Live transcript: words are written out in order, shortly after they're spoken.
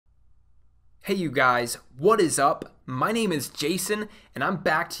Hey you guys, what is up? My name is Jason and I'm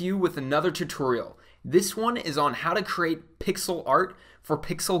back to you with another tutorial. This one is on how to create pixel art for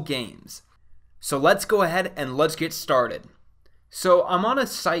pixel games. So let's go ahead and let's get started. So I'm on a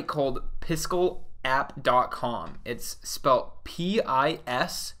site called piskelapp.com. It's spelled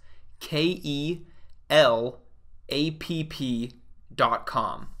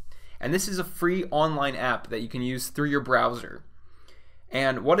Piskelapp.com. And this is a free online app that you can use through your browser.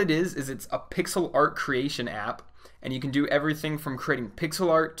 And what it is it's a pixel art creation app, and you can do everything from creating pixel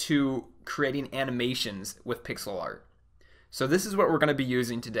art to creating animations with pixel art. So this is what we're going to be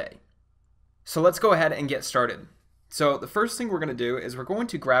using today. So let's go ahead and get started. So the first thing we're going to do is we're going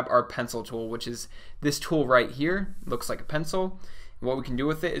to grab our pencil tool, which is this tool right here. It looks like a pencil. And what we can do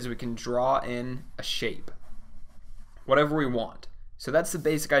with it is we can draw in a shape, whatever we want. So that's the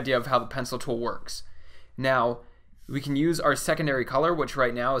basic idea of how the pencil tool works. Now, we can use our secondary color, which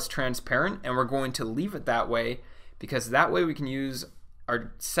right now is transparent, and we're going to leave it that way because that way we can use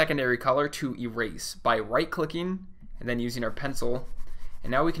our secondary color to erase by right-clicking and then using our pencil,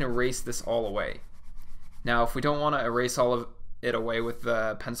 and now we can erase this all away. Now if we don't want to erase all of it away with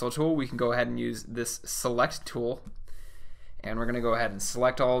the pencil tool, we can go ahead and use this select tool, and we're going to go ahead and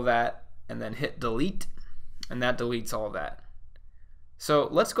select all of that and then hit delete, and that deletes all of that. So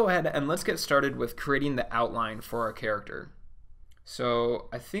let's go ahead and let's get started with creating the outline for our character. So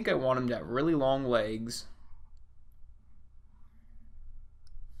I think I want him to have really long legs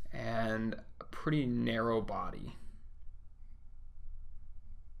and a pretty narrow body.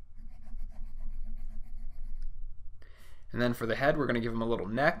 And then for the head, we're going to give him a little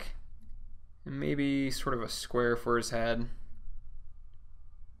neck and maybe sort of a square for his head.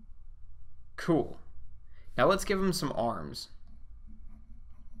 Cool. Now let's give him some arms.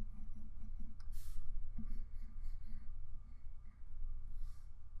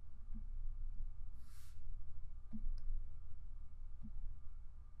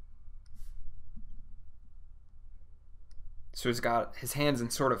 So he's got his hands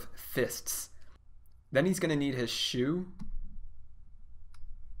in sort of fists. Then he's going to need his shoe.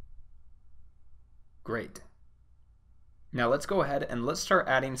 Great. Now let's go ahead and let's start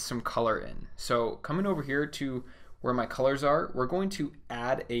adding some color in. So coming over here to where my colors are, we're going to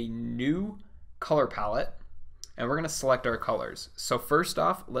add a new color palette and we're going to select our colors. So first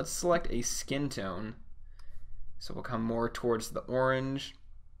off, let's select a skin tone. So we'll come more towards the orange.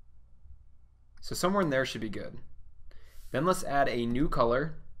 So somewhere in there should be good. Then let's add a new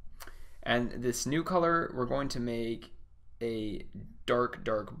color, and this new color we're going to make a dark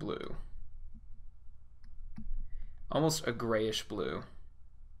blue, almost a grayish blue.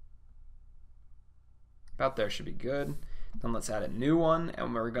 About there should be good. Then let's add a new one,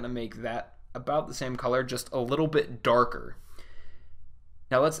 and we're going to make that about the same color, just a little bit darker.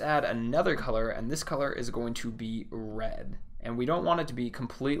 Now let's add another color, and this color is going to be red. And we don't want it to be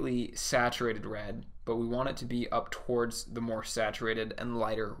completely saturated red, but we want it to be up towards the more saturated and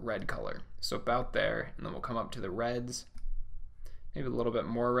lighter red color. So about there, and then we'll come up to the reds, maybe a little bit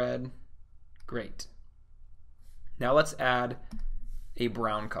more red. Great. Now let's add a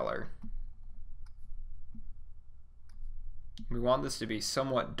brown color. We want this to be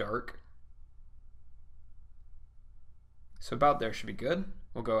somewhat dark. So about there should be good.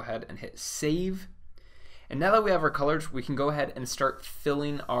 We'll go ahead and hit save. And now that we have our colors, we can go ahead and start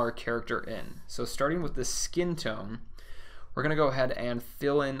filling our character in. So starting with the skin tone, we're going to go ahead and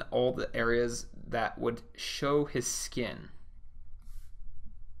fill in all the areas that would show his skin.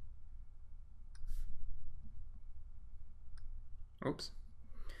 Oops.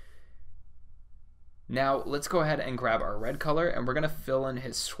 Now let's go ahead and grab our red color and we're going to fill in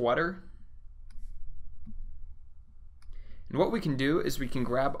his sweater. And what we can do is we can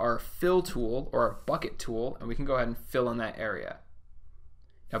grab our fill tool or our bucket tool and we can go ahead and fill in that area.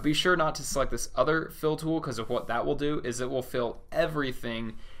 Now be sure not to select this other fill tool because of what that will do is it will fill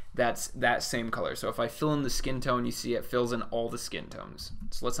everything that's that same color. So if I fill in the skin tone, you see it fills in all the skin tones.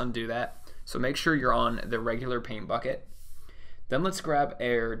 So let's undo that. So make sure you're on the regular paint bucket. Then let's grab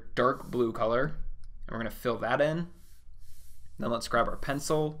our dark blue color and we're going to fill that in. Then let's grab our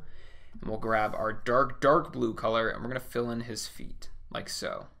pencil. And we'll grab our dark blue color and we're going to fill in his feet like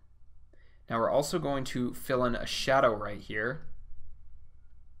so. Now we're also going to fill in a shadow right here.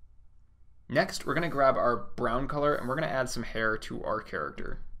 Next we're going to grab our brown color and we're going to add some hair to our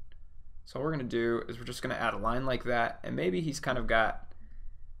character. So all we're going to do is we're just going to add a line like that, and maybe he's kind of got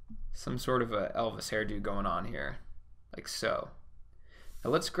some sort of a Elvis hairdo going on here like so.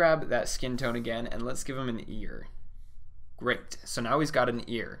 Now let's grab that skin tone again and let's give him an ear. Great, so now he's got an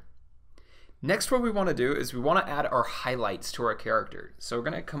ear. Next, what we want to do is we want to add our highlights to our character. So we're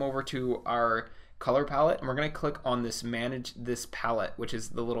going to come over to our color palette and we're going to click on this manage this palette, which is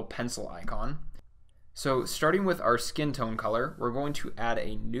the little pencil icon. So starting with our skin tone color, we're going to add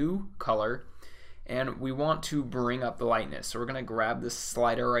a new color and we want to bring up the lightness. So we're going to grab this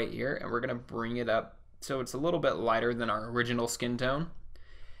slider right here and we're going to bring it up so it's a little bit lighter than our original skin tone.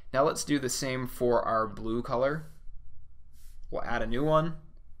 Now let's do the same for our blue color. We'll add a new one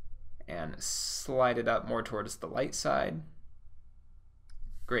and slide it up more towards the light side.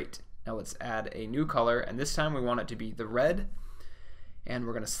 Great. Now let's add a new color, and this time we want it to be the red, and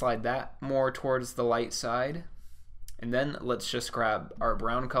we're going to slide that more towards the light side. And then let's just grab our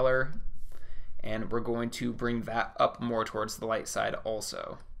brown color and we're going to bring that up more towards the light side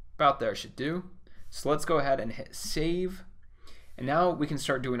also. About there should do. So let's go ahead and hit save, and now we can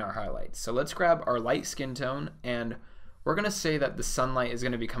start doing our highlights. So let's grab our light skin tone and we're going to say that the sunlight is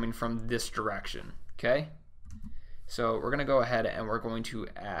going to be coming from this direction, okay? So we're going to go ahead and we're going to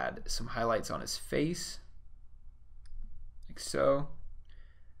add some highlights on his face, like so.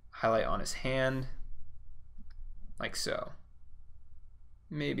 Highlight on his hand, like so.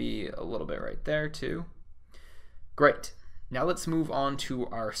 Maybe a little bit right there too. Great. Now let's move on to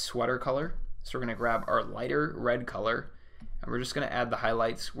our sweater color. So we're going to grab our lighter red color and we're just going to add the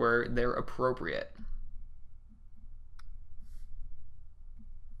highlights where they're appropriate.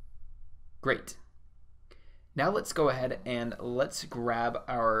 Great. Now let's go ahead and let's grab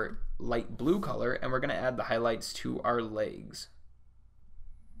our light blue color and we're going to add the highlights to our legs.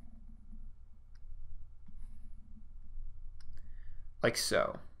 Like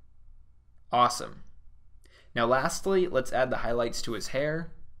so. Awesome. Now lastly, let's add the highlights to his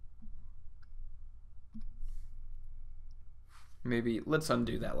hair. Maybe let's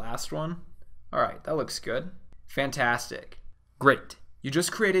undo that last one. All right, that looks good. Fantastic. Great. You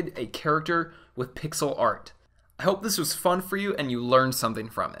just created a character with pixel art. I hope this was fun for you and you learned something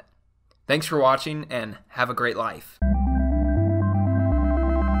from it. Thanks for watching and have a great life.